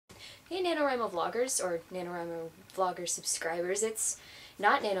Hey NaNoWriMo vloggers, or NaNoWriMo vlogger subscribers, it's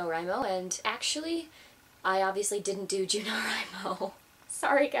not NaNoWriMo, and actually, I obviously didn't do NaNoWriMo.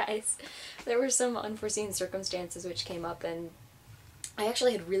 Sorry guys. There were some unforeseen circumstances which came up, and I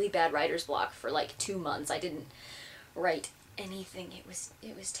actually had really bad writer's block for like 2 months. I didn't write anything. It was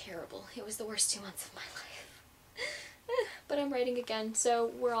terrible. It was the worst 2 months of my life. But I'm writing again,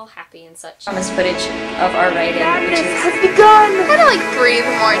 so we're all happy and such. This footage of our writing, which has begun! I gotta like breathe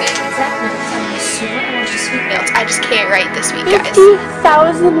morning. I just can't write this week, guys.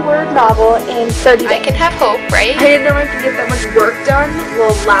 50,000 word novel in 30 days. I can have hope, right? I didn't know I could get that much work done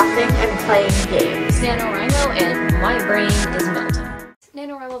while laughing and playing games. NaNoWriMo and my brain is melting.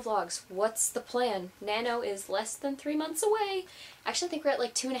 NaNoWriMo vlogs, what's the plan? Nano is less than 3 months away. Actually, I think we're at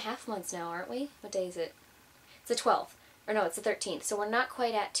like 2.5 months now, aren't we? What day is it? It's the 12th. Or no, it's the 13th. So we're not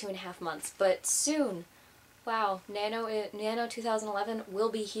quite at 2.5 months, but soon. Wow, Nano 2011 will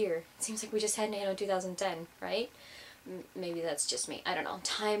be here. It seems like we just had Nano 2010, right? Maybe that's just me. I don't know.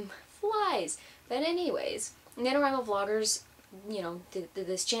 Time flies. But anyways, NaNoWriMo vloggers, you know,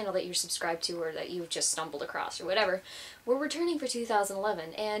 this channel that you're subscribed to or that you've just stumbled across or whatever, we're returning for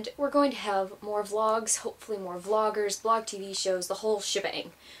 2011, and we're going to have more vlogs, hopefully more vloggers, blog TV shows, the whole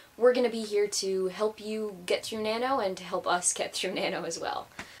shebang. We're going to be here to help you get through Nano and to help us get through Nano as well.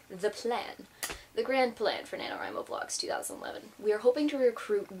 The plan. The grand plan for NaNoWriMo Vlogs 2011. We are hoping to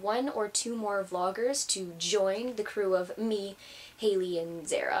recruit 1 or 2 more vloggers to join the crew of me, Haley, and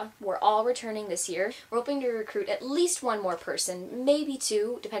Zara. We're all returning this year. We're hoping to recruit at least 1 more person, maybe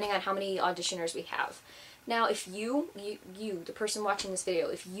 2, depending on how many auditioners we have. Now, if you, the person watching this video,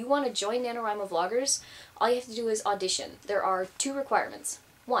 if you want to join NaNoWriMo Vloggers, all you have to do is audition. There are 2 requirements.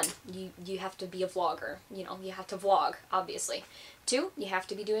 1, you have to be a vlogger. You know, you have to vlog, obviously. 2, you have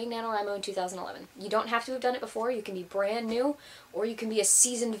to be doing NaNoWriMo in 2011. You don't have to have done it before. You can be brand new, or you can be a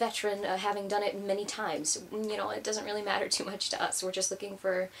seasoned veteran having done it many times. You know, it doesn't really matter too much to us. We're just looking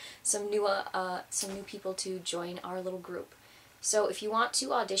for some new people to join our little group. So if you want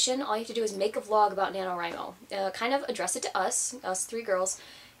to audition, all you have to do is make a vlog about NaNoWriMo. Kind of address it to us 3 girls,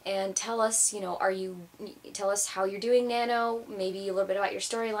 and tell us, you know, tell us how you're doing Nano, maybe a little bit about your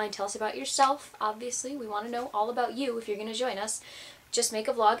storyline, tell us about yourself, obviously. We want to know all about you if you're going to join us. Just make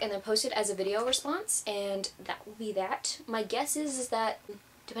a vlog and then post it as a video response, and that will be that. My guess is that,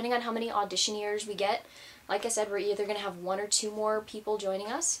 depending on how many auditioneers we get, like I said, we're either going to have 1 or 2 more people joining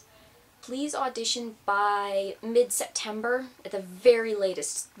us. Please audition by mid-September at the very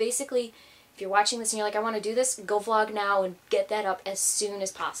latest. Basically, if you're watching this and you're like, I want to do this, go vlog now and get that up as soon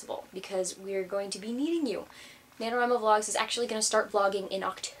as possible, because we're going to be needing you. NaNoWriMo Vlogs is actually going to start vlogging in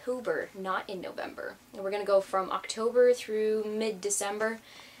October, not in November. And we're going to go from October through mid-December.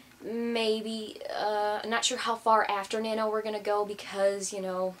 Maybe, I'm not sure how far after Nano we're going to go, because, you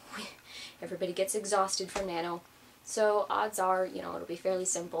know, everybody gets exhausted from Nano. So odds are, you know, it'll be fairly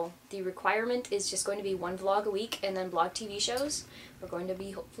simple. The requirement is just going to be 1 vlog a week and then blog TV shows. We're going to be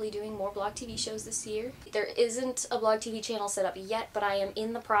hopefully doing more blog TV shows this year. There isn't a blog TV channel set up yet, but I am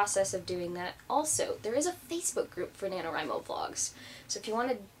in the process of doing that. Also, there is a Facebook group for NaNoWriMo Vlogs. So if you want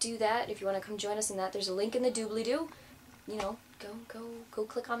to do that, if you want to come join us in that, there's a link in the doobly-doo. You know, go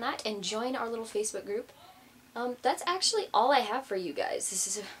click on that and join our little Facebook group. That's actually all I have for you guys. This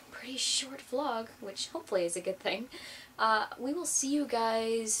is a pretty short vlog, which hopefully is a good thing. We will see you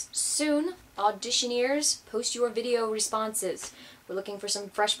guys soon. Auditioneers, post your video responses. We're looking for some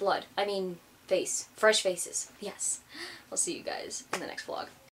fresh blood. I mean, fresh faces. Yes. I'll see you guys in the next vlog.